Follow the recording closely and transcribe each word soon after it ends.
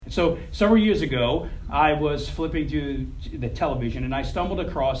So several years ago, I was flipping through the television and I stumbled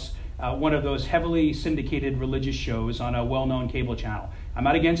across one of those heavily syndicated religious shows on a well-known cable channel. I'm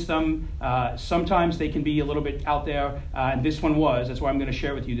not against them. Sometimes they can be a little bit out there, and this one was. That's why I'm going to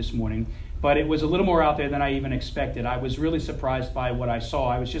share with you this morning. But it was a little more out there than I even expected. I was really surprised by what I saw.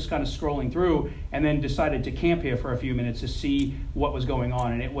 I was just kind of scrolling through and then decided to camp here for a few minutes to see what was going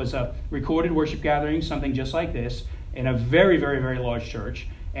on. And it was a recorded worship gathering, something just like this, in a very, very, very large church.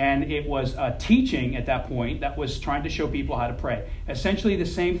 And it was a teaching at that point that was trying to show people how to pray. Essentially the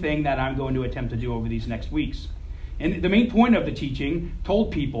same thing that I'm going to attempt to do over these next weeks. And the main point of the teaching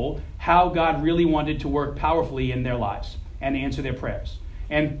told people how God really wanted to work powerfully in their lives and answer their prayers.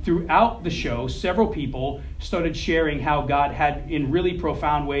 And throughout the show, several people started sharing how God had, in really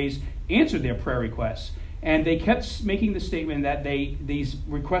profound ways, answered their prayer requests. And they kept making the statement that these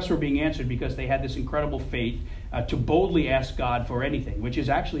requests were being answered because they had this incredible faith to boldly ask God for anything, which is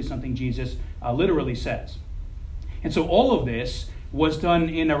actually something Jesus literally says. And so all of this was done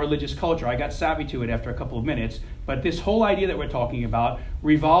in a religious culture. I got savvy to it after a couple of minutes, but this whole idea that we're talking about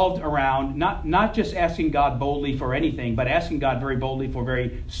revolved around not just asking God boldly for anything, but asking God very boldly for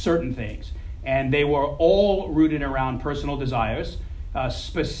very certain things. And they were all rooted around personal desires,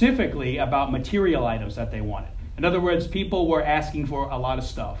 specifically about material items that they wanted. In other words, people were asking for a lot of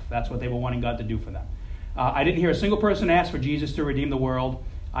stuff. That's what they were wanting God to do for them. I didn't hear a single person ask for Jesus to redeem the world.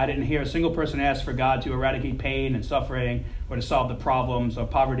 I didn't hear a single person ask for God to eradicate pain and suffering or to solve the problems of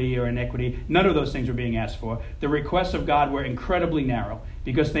poverty or inequity. None of those things were being asked for. The requests of God were incredibly narrow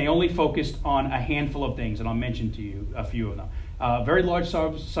because they only focused on a handful of things, and I'll mention to you a few of them. Very large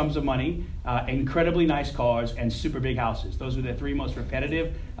sums of money, incredibly nice cars, and super big houses. Those are the three most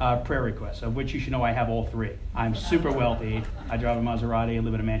repetitive prayer requests, of which you should know I have all three. I'm super wealthy. I drive a Maserati and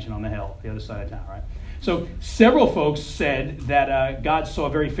live in a mansion on the hill, the other side of town, right? So several folks said that God saw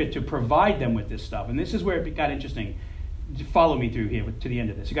very fit to provide them with this stuff. And this is where it got interesting. Follow me through here to the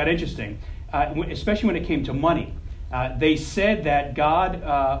end of this. It got interesting, especially when it came to money. They said that God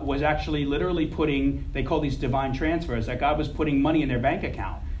was actually literally putting, they call these divine transfers, that God was putting money in their bank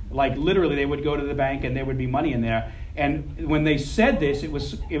account. Like literally they would go to the bank and there would be money in there. And when they said this, it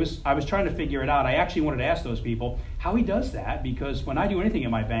was I was trying to figure it out. I actually wanted to ask those people how he does that, because when I do anything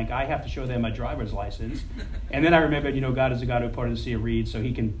in my bank, I have to show them a driver's license. And then I remembered, God is a God who parted the Sea of Reeds, so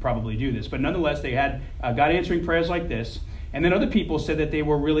he can probably do this. But nonetheless, they had God answering prayers like this. And then other people said that they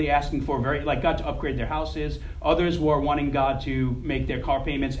were really asking for God to upgrade their houses. Others were wanting God to make their car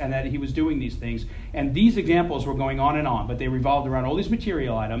payments, and that he was doing these things. And these examples were going on, but they revolved around all these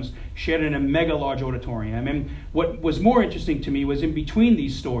material items shared in a mega large auditorium. And what was more interesting to me was in between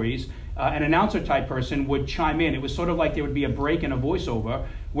these stories, an announcer type person would chime in. It was sort of like there would be a break in a voiceover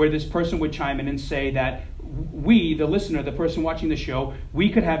where this person would chime in and say that we, the listener, the person watching the show, we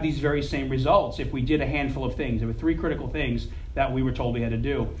could have these very same results if we did a handful of things. There were three critical things that we were told we had to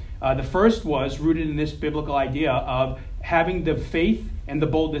do. The first was rooted in this biblical idea of having the faith and the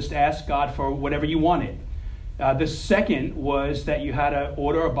boldness to ask God for whatever you wanted. The second was that you had to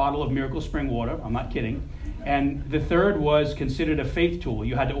order a bottle of Miracle Spring water. I'm not kidding. And the third was considered a faith tool.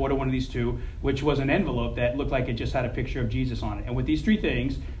 You had to order one of these two, which was an envelope that looked like it just had a picture of Jesus on it. And with these three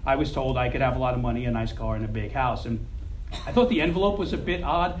things, I was told I could have a lot of money, a nice car, and a big house. And I thought the envelope was a bit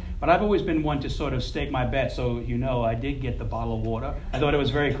odd, but I've always been one to sort of stake my bet. So, I did get the bottle of water. I thought it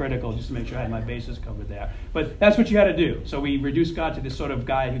was very critical just to make sure I had my bases covered there. But that's what you had to do. So we reduced God to this sort of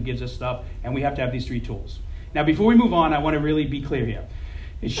guy who gives us stuff, and we have to have these three tools. Now, before we move on, I want to really be clear here.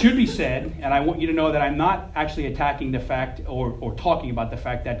 It should be said, and I want you to know that I'm not actually attacking the fact or talking about the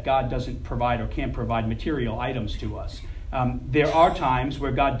fact that God doesn't provide or can't provide material items to us. There are times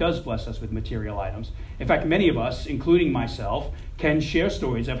where God does bless us with material items. In fact, many of us, including myself, can share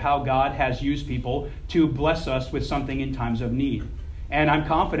stories of how God has used people to bless us with something in times of need. And I'm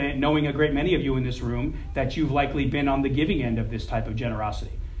confident, knowing a great many of you in this room, that you've likely been on the giving end of this type of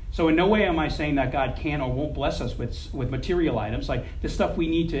generosity. So in no way am I saying that God can or won't bless us with material items, like the stuff we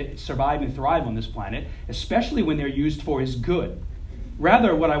need to survive and thrive on this planet, especially when they're used for his good.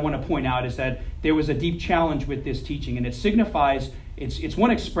 Rather, what I want to point out is that there was a deep challenge with this teaching, and it signifies, it's one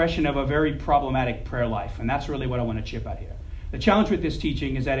expression of a very problematic prayer life, and that's really what I want to chip out here. The challenge with this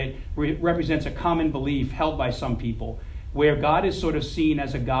teaching is that it represents a common belief held by some people, where God is sort of seen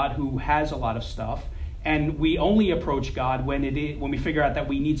as a God who has a lot of stuff, and we only approach God when we figure out that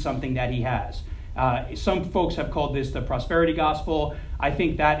we need something that he has. Some folks have called this the prosperity gospel. I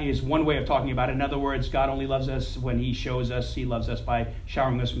think that is one way of talking about it. In other words, God only loves us when he shows us he loves us by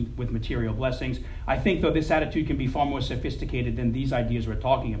showering us with material blessings. I think, though, this attitude can be far more sophisticated than these ideas we're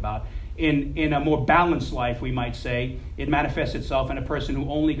talking about. in a more balanced life, we might say, it manifests itself in a person who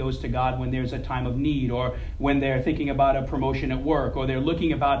only goes to God when there's a time of need, or when they're thinking about a promotion at work, or they're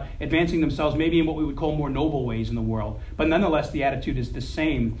looking about advancing themselves maybe in what we would call more noble ways in the world. But nonetheless, the attitude is the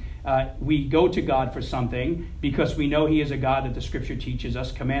same. We go to God for something because we know He is a God that the Scripture teaches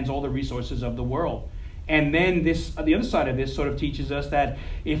us commands all the resources of the world. And then the other side of this sort of teaches us that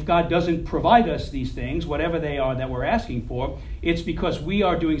if God doesn't provide us these things, whatever they are that we're asking for, it's because we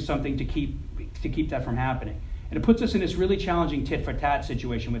are doing something to keep that from happening. And it puts us in this really challenging tit-for-tat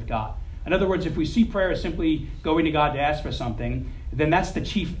situation with God. In other words, if we see prayer as simply going to God to ask for something, then that's the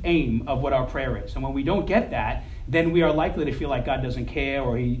chief aim of what our prayer is. And when we don't get that, then we are likely to feel like God doesn't care,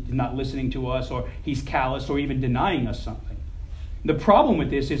 or He's not listening to us, or He's callous, or even denying us something. The problem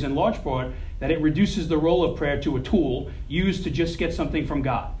with this is, in large part, that it reduces the role of prayer to a tool used to just get something from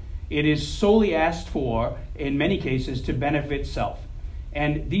God. It is solely asked for, in many cases, to benefit self.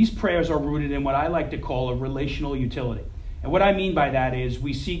 And these prayers are rooted in what I like to call a relational utility. And what I mean by that is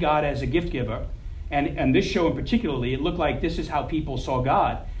we see God as a gift giver. And this show in particularly, it looked like this is how people saw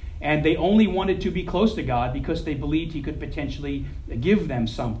God. And they only wanted to be close to God because they believed He could potentially give them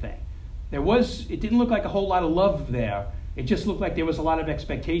something. It didn't look like a whole lot of love there. It just looked like there was a lot of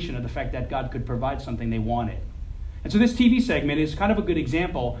expectation of the fact that God could provide something they wanted. And so this TV segment is kind of a good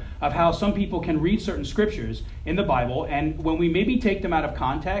example of how some people can read certain scriptures in the Bible, and when we maybe take them out of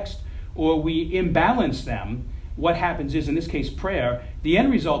context or we imbalance them, what happens is, in this case prayer, the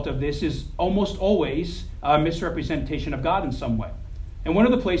end result of this is almost always a misrepresentation of God in some way. And one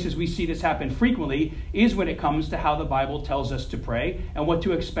of the places we see this happen frequently is when it comes to how the Bible tells us to pray and what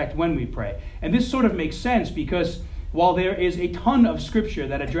to expect when we pray. And this sort of makes sense because while there is a ton of scripture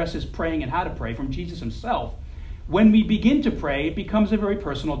that addresses praying and how to pray from Jesus Himself, when we begin to pray, it becomes a very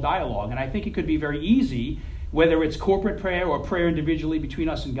personal dialogue. And I think it could be very easy, whether it's corporate prayer or prayer individually between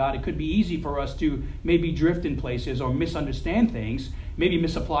us and God, it could be easy for us to maybe drift in places or misunderstand things, maybe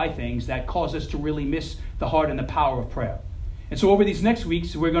misapply things that cause us to really miss the heart and the power of prayer. And so over these next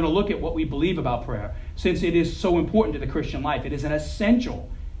weeks, we're going to look at what we believe about prayer, since it is so important to the Christian life. It is an essential.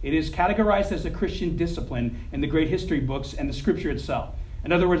 It is categorized as a Christian discipline in the great history books and the Scripture itself.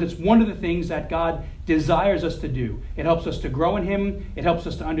 In other words, it's one of the things that God desires us to do. It helps us to grow in Him. It helps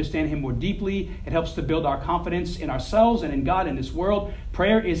us to understand Him more deeply. It helps to build our confidence in ourselves and in God in this world.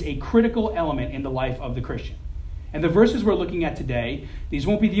 Prayer is a critical element in the life of the Christian. And the verses we're looking at today, these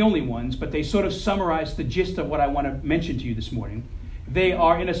won't be the only ones, but they sort of summarize the gist of what I want to mention to you this morning. They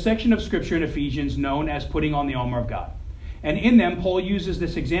are in a section of Scripture in Ephesians known as putting on the armor of God. And in them, Paul uses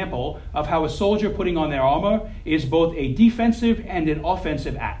this example of how a soldier putting on their armor is both a defensive and an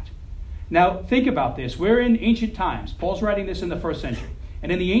offensive act. Now, think about this. We're in ancient times. Paul's writing this in the 1st century.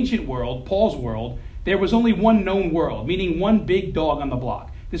 And in the ancient world, Paul's world, there was only one known world, meaning one big dog on the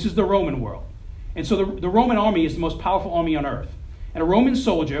block. This is the Roman world. And so the Roman army is the most powerful army on earth. And a Roman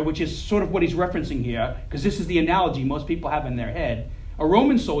soldier, which is sort of what he's referencing here, because this is the analogy most people have in their head, a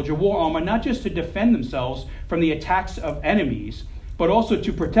Roman soldier wore armor not just to defend themselves from the attacks of enemies, but also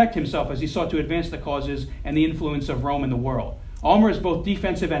to protect himself as he sought to advance the causes and the influence of Rome in the world. Armor is both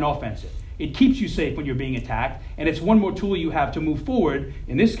defensive and offensive. It keeps you safe when you're being attacked, and it's one more tool you have to move forward,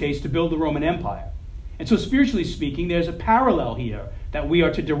 in this case, to build the Roman Empire. And so spiritually speaking, there's a parallel here that we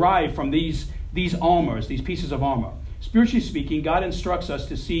are to derive from these armors, these pieces of armor. Spiritually speaking, God instructs us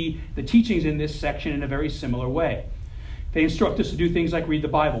to see the teachings in this section in a very similar way. They instruct us to do things like read the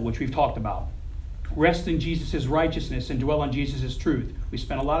Bible, which we've talked about. Rest in Jesus' righteousness and dwell on Jesus' truth. We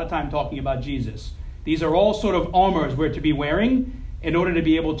spent a lot of time talking about Jesus. These are all sort of armors we're to be wearing in order to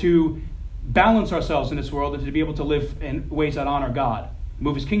be able to balance ourselves in this world and to be able to live in ways that honor God,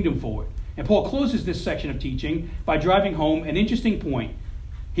 move His kingdom forward. And Paul closes this section of teaching by driving home an interesting point.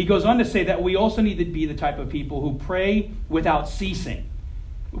 He goes on to say that we also need to be the type of people who pray without ceasing,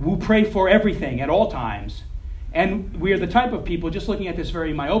 who pray for everything at all times. And we are the type of people, just looking at this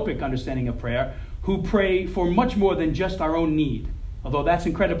very myopic understanding of prayer, who pray for much more than just our own need, although that's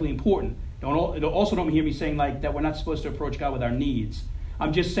incredibly important. Also don't hear me saying like that we're not supposed to approach God with our needs.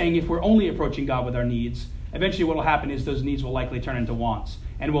 I'm just saying if we're only approaching God with our needs, eventually what will happen is those needs will likely turn into wants,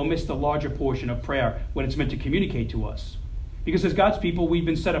 and we'll miss the larger portion of prayer, what it's meant to communicate to us. Because as God's people, we've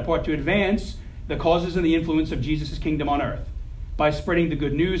been set apart to advance the causes and the influence of Jesus' kingdom on earth by spreading the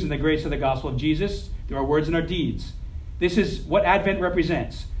good news and the grace of the gospel of Jesus through our words and our deeds. This is what Advent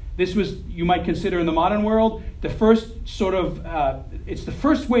represents. This was, you might consider in the modern world, the first sort of, it's the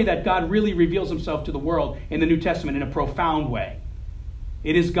first way that God really reveals Himself to the world in the New Testament in a profound way.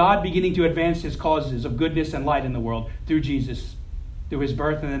 It is God beginning to advance His causes of goodness and light in the world through Jesus, through His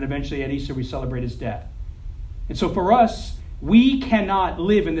birth, and then eventually at Easter we celebrate His death. And so for us, We cannot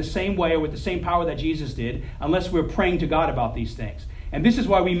live in the same way or with the same power that Jesus did unless we're praying to God about these things. And this is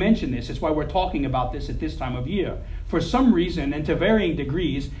why we mention this. It's why we're talking about this at this time of year. For some reason, and to varying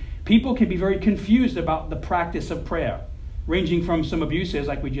degrees, people can be very confused about the practice of prayer, ranging from some abuses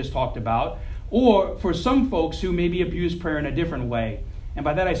like we just talked about, or for some folks who maybe abuse prayer in a different way. And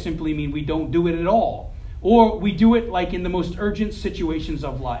by that I simply mean we don't do it at all. Or we do it like in the most urgent situations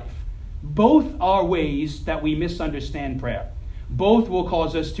of life. Both are ways that we misunderstand prayer. Both will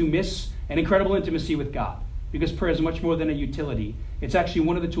cause us to miss an incredible intimacy with God, because prayer is much more than a utility. It's actually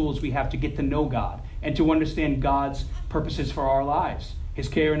one of the tools we have to get to know God and to understand God's purposes for our lives, His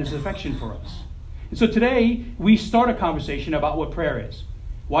care and His affection for us. And so today we start a conversation about what prayer is,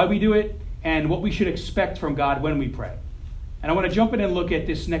 why we do it, and what we should expect from God when we pray. And I want to jump in and look at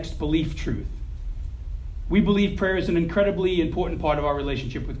this next belief truth. We believe prayer is an incredibly important part of our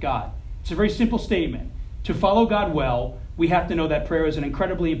relationship with God. It's a very simple statement. To follow God well, we have to know that prayer is an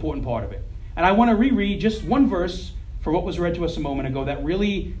incredibly important part of it. And I want to reread just one verse for what was read to us a moment ago that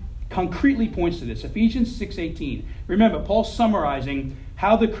really concretely points to this. Ephesians 6:18. Remember, Paul's summarizing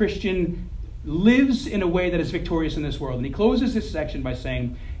how the Christian lives in a way that is victorious in this world. And he closes this section by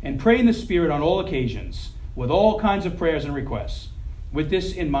saying, "And pray in the Spirit on all occasions, with all kinds of prayers and requests. With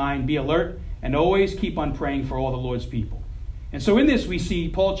this in mind, be alert and always keep on praying for all the Lord's people." And so in this we see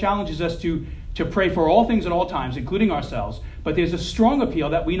Paul challenges us to pray for all things at all times, including ourselves. But there's a strong appeal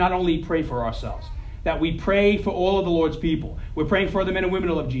that we not only pray for ourselves, that we pray for all of the Lord's people. We're praying for the men and women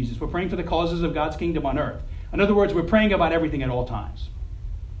who love Jesus. We're praying for the causes of God's kingdom on earth. In other words, we're praying about everything at all times.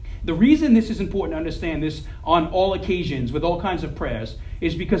 The reason this is important to understand this on all occasions with all kinds of prayers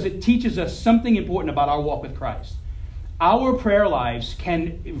is because it teaches us something important about our walk with Christ. Our prayer lives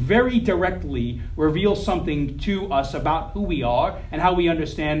can very directly reveal something to us about who we are and how we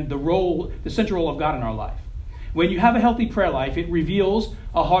understand the central role of God in our life. When you have a healthy prayer life, it reveals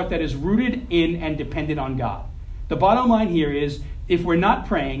a heart that is rooted in and dependent on God. The bottom line here is, if we're not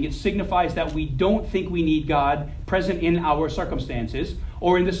praying, it signifies that we don't think we need God present in our circumstances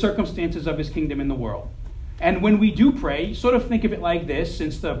or in the circumstances of His kingdom in the world. And when we do pray, sort of think of it like this,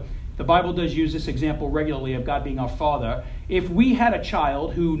 since the Bible does use this example regularly of God being our Father. If we had a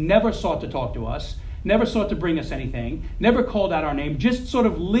child who never sought to talk to us, never sought to bring us anything, never called out our name, just sort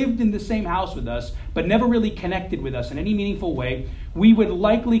of lived in the same house with us, but never really connected with us in any meaningful way, we would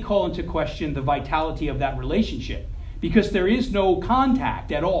likely call into question the vitality of that relationship, because there is no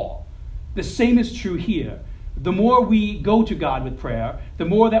contact at all. The same is true here. The more we go to God with prayer, the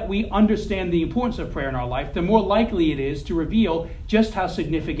more that we understand the importance of prayer in our life, the more likely it is to reveal just how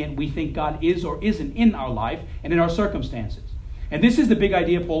significant we think God is or isn't in our life and in our circumstances. And this is the big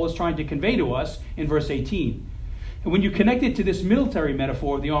idea Paul is trying to convey to us in verse 18. And when you connect it to this military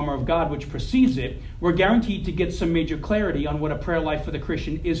metaphor of the armor of God which precedes it, we're guaranteed to get some major clarity on what a prayer life for the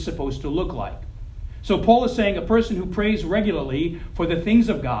Christian is supposed to look like. So Paul is saying a person who prays regularly for the things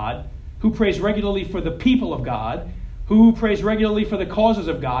of God, who prays regularly for the people of God, who prays regularly for the causes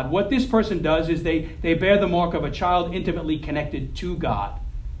of God, what this person does is they bear the mark of a child intimately connected to God.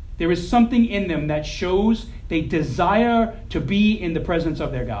 There is something in them that shows they desire to be in the presence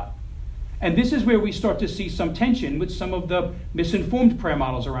of their God. And this is where we start to see some tension with some of the misinformed prayer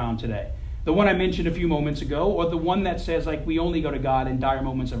models around today. The one I mentioned a few moments ago, or the one that says like we only go to God in dire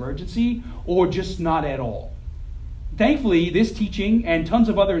moments of urgency, or just not at all. Thankfully, this teaching and tons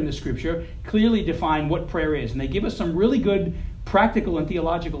of other in the Scripture clearly define what prayer is, and they give us some really good practical and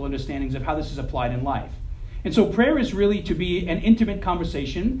theological understandings of how this is applied in life. And so prayer is really to be an intimate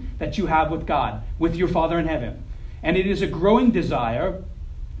conversation that you have with God, with your Father in heaven. And it is a growing desire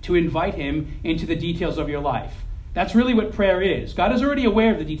to invite Him into the details of your life. That's really what prayer is. God is already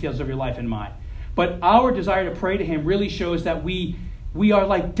aware of the details of your life and mine. But our desire to pray to Him really shows that we are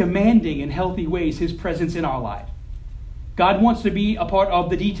like demanding in healthy ways His presence in our life. God wants to be a part of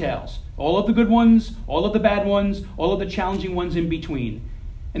the details. All of the good ones, all of the bad ones, all of the challenging ones in between.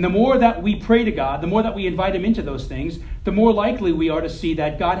 And the more that we pray to God, the more that we invite Him into those things, the more likely we are to see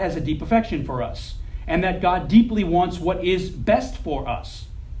that God has a deep affection for us and that God deeply wants what is best for us.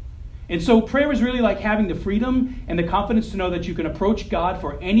 And so prayer is really like having the freedom and the confidence to know that you can approach God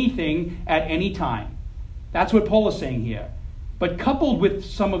for anything at any time. That's what Paul is saying here. But coupled with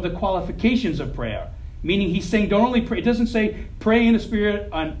some of the qualifications of prayer, meaning he's saying don't only pray, it doesn't say pray in the Spirit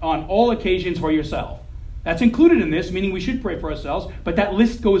on all occasions for yourself. That's included in this, meaning we should pray for ourselves, but that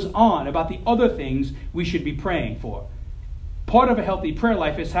list goes on about the other things we should be praying for. Part of a healthy prayer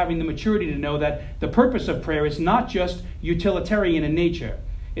life is having the maturity to know that the purpose of prayer is not just utilitarian in nature.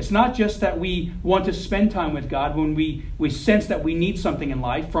 It's not just that we want to spend time with God when we sense that we need something in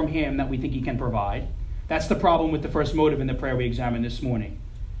life from Him that we think He can provide. That's the problem with the first motive in the prayer we examined this morning.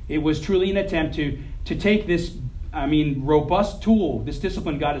 It was truly an attempt to take this, robust tool, this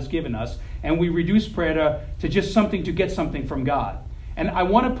discipline God has given us, and we reduce prayer to just something to get something from God. And I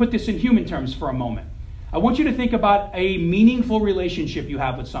want to put this in human terms for a moment. I want you to think about a meaningful relationship you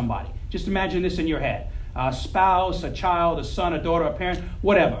have with somebody. Just imagine this in your head. A spouse, a child, a son, a daughter, a parent,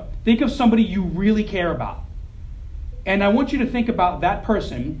 whatever. Think of somebody you really care about. And I want you to think about that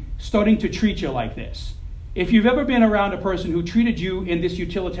person starting to treat you like this. If you've ever been around a person who treated you in this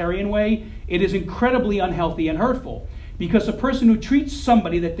utilitarian way, it is incredibly unhealthy and hurtful. Because a person who treats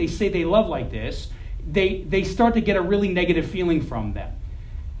somebody that they say they love like this, they start to get a really negative feeling from them.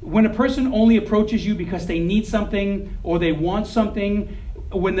 When a person only approaches you because they need something or they want something,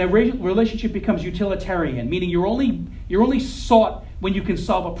 when the relationship becomes utilitarian, meaning you're only sought when you can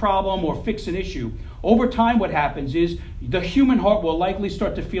solve a problem or fix an issue, over time what happens is the human heart will likely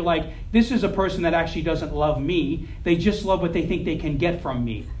start to feel like this is a person that actually doesn't love me. They just love what they think they can get from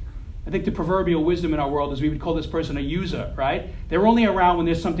me. I think the proverbial wisdom in our world is we would call this person a user, right? They're only around when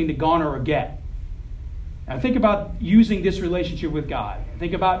there's something to garner or get. Now think about using this relationship with God.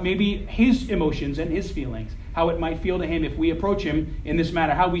 Think about maybe his emotions and his feelings, how it might feel to him if we approach him in this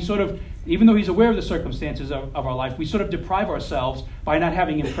manner, how we sort of, even though he's aware of the circumstances of our life, we sort of deprive ourselves by not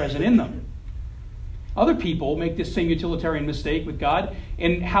having him present in them. Other people make this same utilitarian mistake with God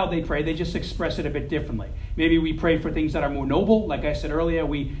in how they pray. They just express it a bit differently. Maybe we pray for things that are more noble. Like I said earlier,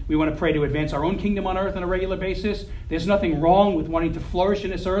 we want to pray to advance our own kingdom on earth on a regular basis. There's nothing wrong with wanting to flourish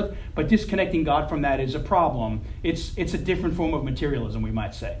in this earth, but disconnecting God from that is a problem. It's a different form of materialism, we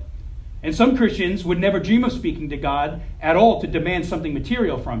might say. And some Christians would never dream of speaking to God at all to demand something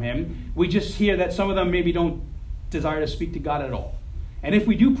material from him. We just hear that some of them maybe don't desire to speak to God at all. And if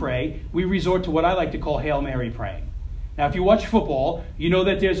we do pray, we resort to what I like to call Hail Mary praying. Now, if you watch football, you know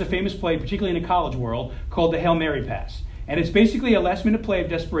that there's a famous play, particularly in the college world, called the Hail Mary pass. And it's basically a last-minute play of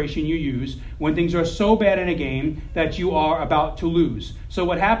desperation you use when things are so bad in a game that you are about to lose. So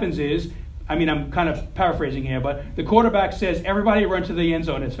what happens is, I'm kind of paraphrasing here, but the quarterback says, everybody run to the end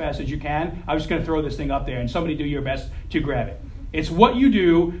zone as fast as you can. I'm just going to throw this thing up there, and somebody do your best to grab it. It's what you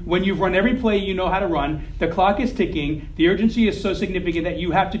do when you've run every play you know how to run. The clock is ticking. The urgency is so significant that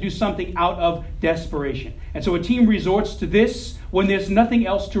you have to do something out of desperation. And so a team resorts to this when there's nothing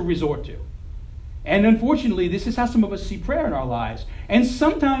else to resort to. And unfortunately, this is how some of us see prayer in our lives. And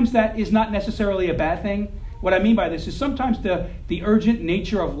sometimes that is not necessarily a bad thing. What I mean by this is sometimes the urgent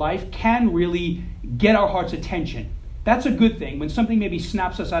nature of life can really get our heart's attention. That's a good thing when something maybe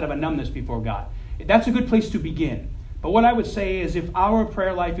snaps us out of a numbness before God. That's a good place to begin. But what I would say is if our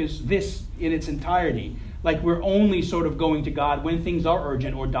prayer life is this in its entirety, like we're only sort of going to God when things are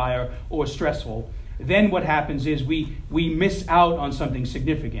urgent or dire or stressful, then what happens is we miss out on something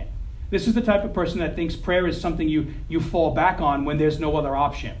significant. This is the type of person that thinks prayer is something you fall back on when there's no other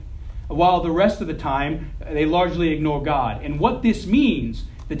option, while the rest of the time they largely ignore God. And what this means,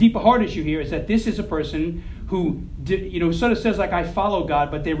 the deeper heart issue here, is that this is a person who sort of says like, I follow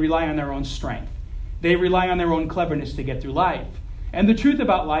God, but they rely on their own strength. They rely on their own cleverness to get through life. And the truth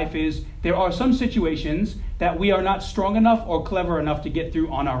about life is there are some situations that we are not strong enough or clever enough to get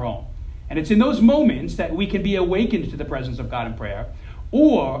through on our own. And it's in those moments that we can be awakened to the presence of God in prayer.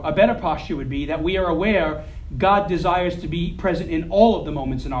 Or a better posture would be that we are aware God desires to be present in all of the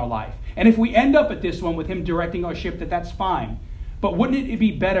moments in our life. And if we end up at this one with him directing our ship, that's fine. But wouldn't it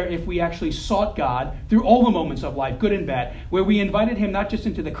be better if we actually sought God through all the moments of life, good and bad, where we invited him not just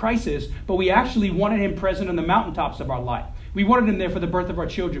into the crisis, but we actually wanted him present on the mountaintops of our life. We wanted him there for the birth of our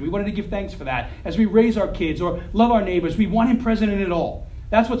children. We wanted to give thanks for that. As we raise our kids or love our neighbors, we want him present in it all.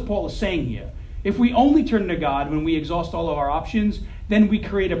 That's what Paul is saying here. If we only turn to God when we exhaust all of our options, then we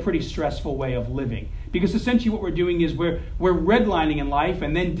create a pretty stressful way of living. Because essentially what we're doing is we're redlining in life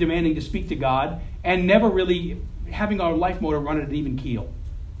and then demanding to speak to God and never really having our life motor run at an even keel.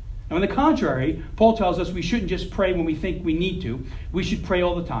 Now, on the contrary, Paul tells us we shouldn't just pray when we think we need to. We should pray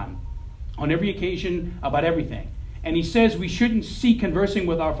all the time, on every occasion, about everything. And he says we shouldn't see conversing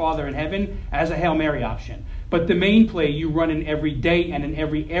with our Father in heaven as a Hail Mary option, but the main play you run in every day and in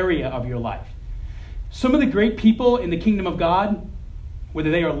every area of your life. Some of the great people in the kingdom of God,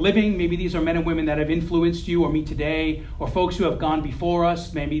 whether they are living, maybe these are men and women that have influenced you or me today, or folks who have gone before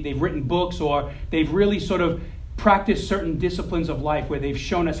us, maybe they've written books or they've really sort of practice certain disciplines of life where they've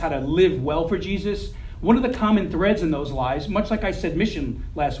shown us how to live well for Jesus. One of the common threads in those lives, much like I said mission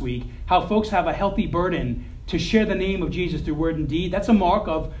last week, how folks have a healthy burden to share the name of Jesus through word and deed, that's a mark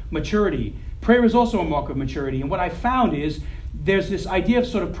of maturity. Prayer is also a mark of maturity. And what I found is there's this idea of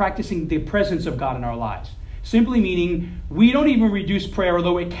sort of practicing the presence of God in our lives. Simply meaning we don't even reduce prayer,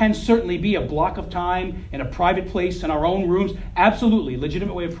 although it can certainly be a block of time in a private place in our own rooms. Absolutely,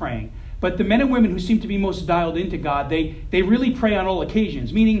 legitimate way of praying. But the men and women who seem to be most dialed into God, they really pray on all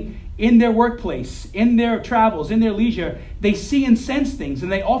occasions, meaning in their workplace, in their travels, in their leisure, they see and sense things,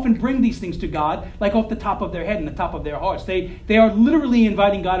 and they often bring these things to God, like off the top of their head and the top of their hearts. They are literally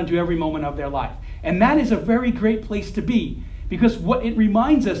inviting God into every moment of their life. And that is a very great place to be, because what it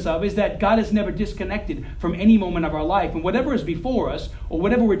reminds us of is that God is never disconnected from any moment of our life. And whatever is before us, or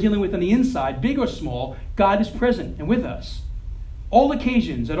whatever we're dealing with on the inside, big or small, God is present and with us. All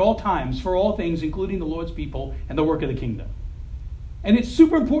occasions, at all times, for all things, including the Lord's people and the work of the kingdom. And it's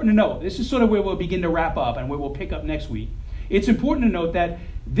super important to note, this is sort of where we'll begin to wrap up and where we'll pick up next week. It's important to note that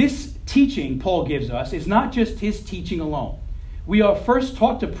this teaching Paul gives us is not just his teaching alone. We are first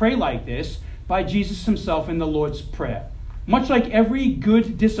taught to pray like this by Jesus himself in the Lord's Prayer. Much like every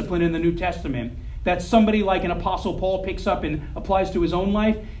good discipline in the New Testament that somebody like an Apostle Paul picks up and applies to his own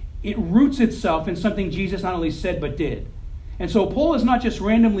life, it roots itself in something Jesus not only said but did. And so Paul is not just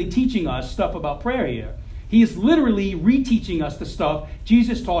randomly teaching us stuff about prayer here. He is literally reteaching us the stuff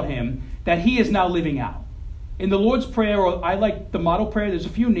Jesus taught him that he is now living out. In the Lord's Prayer, or I like the model prayer, there's a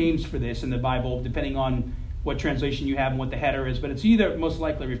few names for this in the Bible, depending on what translation you have and what the header is, but it's either most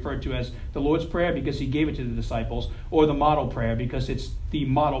likely referred to as the Lord's Prayer because he gave it to the disciples, or the model prayer because it's the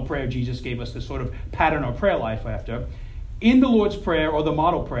model prayer Jesus gave us the sort of pattern or prayer life after. In the Lord's Prayer, or the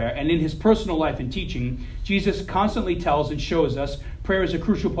model prayer, and in his personal life and teaching, Jesus constantly tells and shows us prayer is a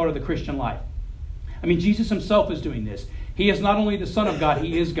crucial part of the Christian life. I mean, Jesus himself is doing this. He is not only the Son of God,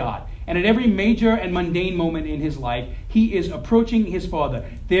 he is God. And at every major and mundane moment in his life, he is approaching his Father.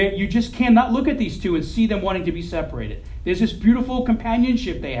 You just cannot look at these two and see them wanting to be separated. There's this beautiful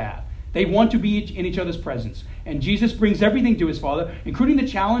companionship they have. They want to be in each other's presence. And Jesus brings everything to his Father, including the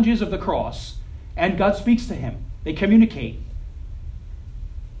challenges of the cross. And God speaks to him. They communicate.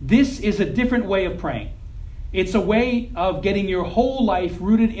 This is a different way of praying. It's a way of getting your whole life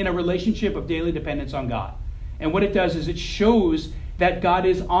rooted in a relationship of daily dependence on God. And what it does is it shows that God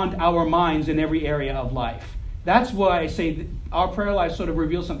is on our minds in every area of life. That's why I say that our prayer life sort of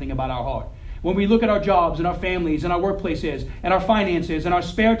reveals something about our heart. When we look at our jobs and our families and our workplaces and our finances and our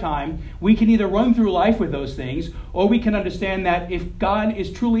spare time, we can either run through life with those things, or we can understand that if God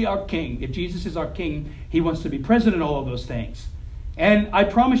is truly our King, if Jesus is our King, he wants to be present in all of those things. And I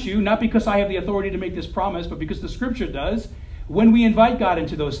promise you, not because I have the authority to make this promise, but because the Scripture does, when we invite God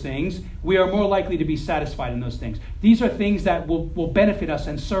into those things, we are more likely to be satisfied in those things. These are things that will benefit us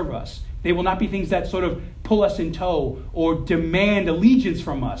and serve us. They will not be things that sort of pull us in tow or demand allegiance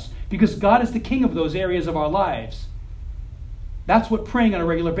from us, because God is the King of those areas of our lives. That's what praying on a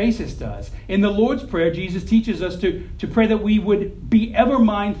regular basis does. In the Lord's Prayer, Jesus teaches us to pray that we would be ever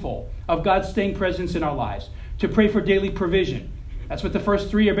mindful of God's staying presence in our lives, to pray for daily provision. That's what the first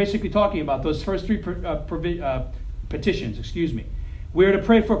three are basically talking about, those first three petitions. We're to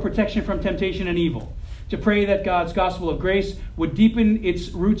pray for protection from temptation and evil, to pray that God's gospel of grace would deepen its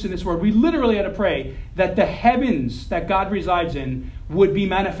roots in this world. We literally had to pray that the heavens that God resides in would be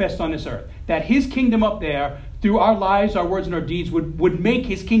manifest on this earth, that his kingdom up there, through our lives, our words, and our deeds, would make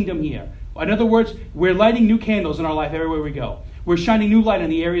his kingdom here. In other words, we're lighting new candles in our life everywhere we go. We're shining new light in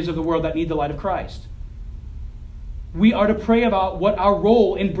the areas of the world that need the light of Christ. We are to pray about what our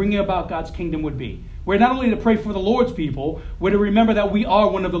role in bringing about God's kingdom would be. We're not only to pray for the Lord's people, we're to remember that we are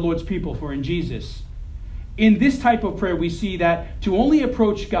one of the Lord's people, for in Jesus. In this type of prayer, we see that to only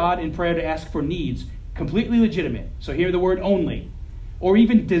approach God in prayer to ask for needs, completely legitimate. So here the word only. Or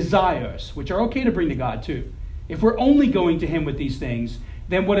even desires, which are okay to bring to God too. If we're only going to him with these things,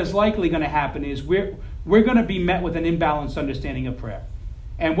 then what is likely going to happen is we're going to be met with an imbalanced understanding of prayer.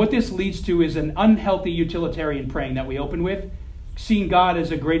 And what this leads to is an unhealthy utilitarian praying that we open with, seeing God as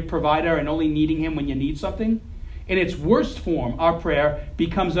a great provider and only needing him when you need something. In its worst form, our prayer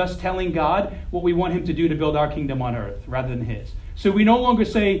becomes us telling God what we want him to do to build our kingdom on earth rather than his. So we no longer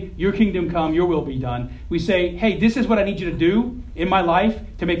say, your kingdom come, your will be done. We say, hey, this is what I need you to do in my life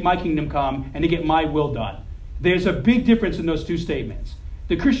to make my kingdom come and to get my will done. There's a big difference in those two statements.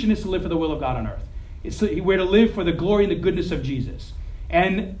 The Christian is to live for the will of God on earth. We're to live for the glory and the goodness of Jesus.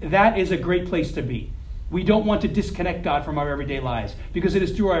 And that is a great place to be. We don't want to disconnect God from our everyday lives, because it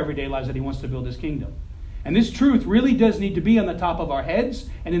is through our everyday lives that he wants to build his kingdom. And this truth really does need to be on the top of our heads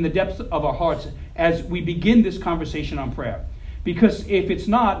and in the depths of our hearts as we begin this conversation on prayer. Because if it's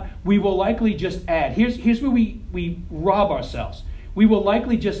not, we will likely just add. Here's where we rob ourselves. We will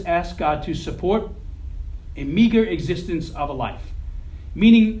likely just ask God to support a meager existence of a life.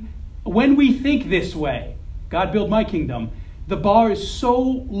 Meaning, when we think this way, God build my kingdom, The bar is so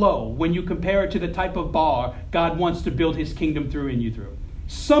low when you compare it to the type of bar God wants to build his kingdom through and you through.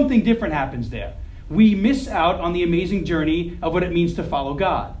 Something different happens there. We miss out on the amazing journey of what it means to follow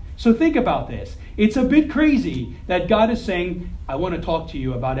God. So think about this. It's a bit crazy that God is saying, I want to talk to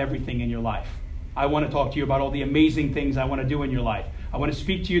you about everything in your life. I want to talk to you about all the amazing things I want to do in your life. I want to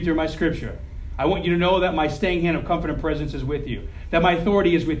speak to you through my scripture. I want you to know that my staying hand of comfort and presence is with you. That my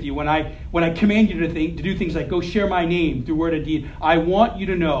authority is with you. When I command you to do things like go share my name through word and deed, I want you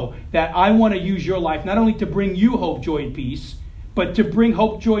to know that I want to use your life not only to bring you hope, joy, and peace, but to bring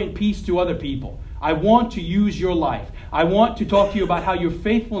hope, joy, and peace to other people. I want to use your life. I want to talk to you about how your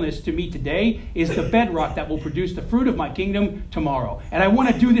faithfulness to me today is the bedrock that will produce the fruit of my kingdom tomorrow. And I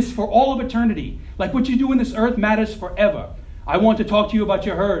want to do this for all of eternity. Like what you do in this earth matters forever. I want to talk to you about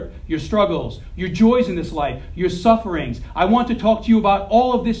your hurt, your struggles, your joys in this life, your sufferings. I want to talk to you about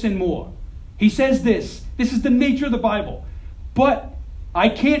all of this and more. He says this. This is the nature of the Bible. But I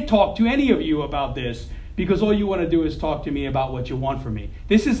can't talk to any of you about this because all you want to do is talk to me about what you want from me.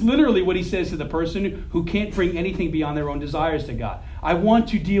 This is literally what he says to the person who can't bring anything beyond their own desires to God. I want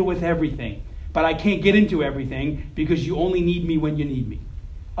to deal with everything, but I can't get into everything because you only need me when you need me.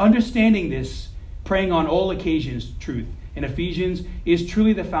 Understanding this, praying on all occasions, truth, in Ephesians is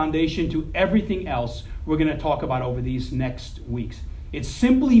truly the foundation to everything else we're going to talk about over these next weeks. It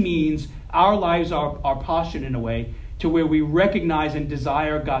simply means our lives are postured in a way to where we recognize and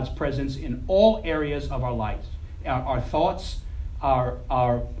desire God's presence in all areas of our lives. Our thoughts, our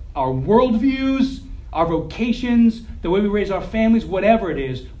worldviews, our vocations, the way we raise our families, whatever it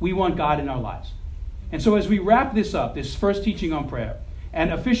is, we want God in our lives. And so as we wrap this up, this first teaching on prayer,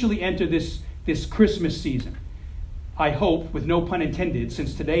 and officially enter this Christmas season, I hope, with no pun intended,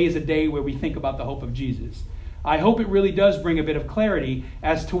 since today is a day where we think about the hope of Jesus, I hope it really does bring a bit of clarity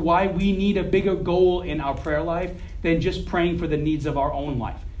as to why we need a bigger goal in our prayer life than just praying for the needs of our own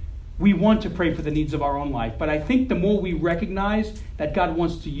life. We want to pray for the needs of our own life, but I think the more we recognize that God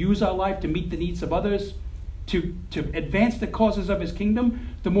wants to use our life to meet the needs of others, to advance the causes of his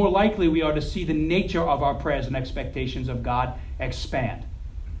kingdom, the more likely we are to see the nature of our prayers and expectations of God expand.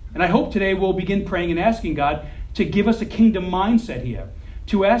 And I hope today we'll begin praying and asking God to give us a kingdom mindset here,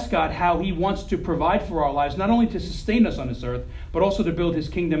 to ask God how he wants to provide for our lives, not only to sustain us on this earth, but also to build his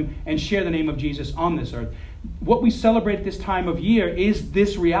kingdom and share the name of Jesus on this earth. What we celebrate at this time of year is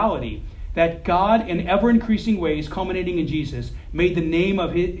this reality, that God, in ever-increasing ways, culminating in Jesus, made the name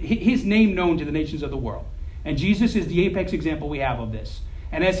of his name known to the nations of the world. And Jesus is the apex example we have of this.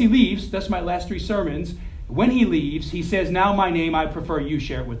 And as he leaves, that's my last 3 sermons, when he leaves, he says, now my name, I prefer you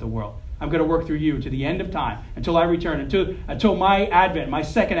share it with the world. I'm going to work through you to the end of time, until I return, until my advent, my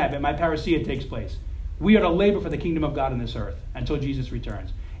second advent, my parousia takes place. We are to labor for the kingdom of God on this earth until Jesus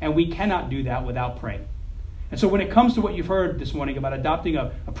returns. And we cannot do that without praying. And so when it comes to what you've heard this morning about adopting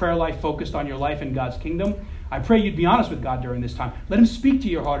a prayer life focused on your life and God's kingdom, I pray you'd be honest with God during this time. Let him speak to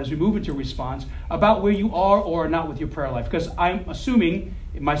your heart as we move into response about where you are or are not with your prayer life. Because I'm assuming,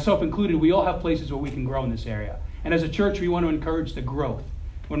 myself included, we all have places where we can grow in this area. And as a church, we want to encourage the growth.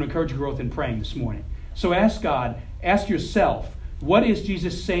 We want to encourage growth in praying this morning. So ask God, ask yourself, what is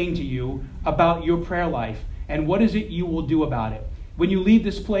Jesus saying to you about your prayer life? And what is it you will do about it? When you leave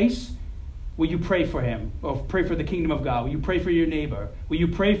this place, will you pray for him? Or pray for the kingdom of God? Will you pray for your neighbor? Will you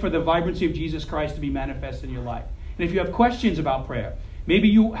pray for the vibrancy of Jesus Christ to be manifest in your life? And if you have questions about prayer, maybe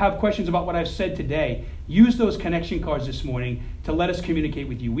you have questions about what I've said today, use those connection cards this morning to let us communicate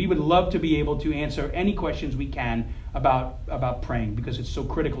with you. We would love to be able to answer any questions we can about praying because it's so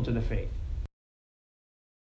critical to the faith.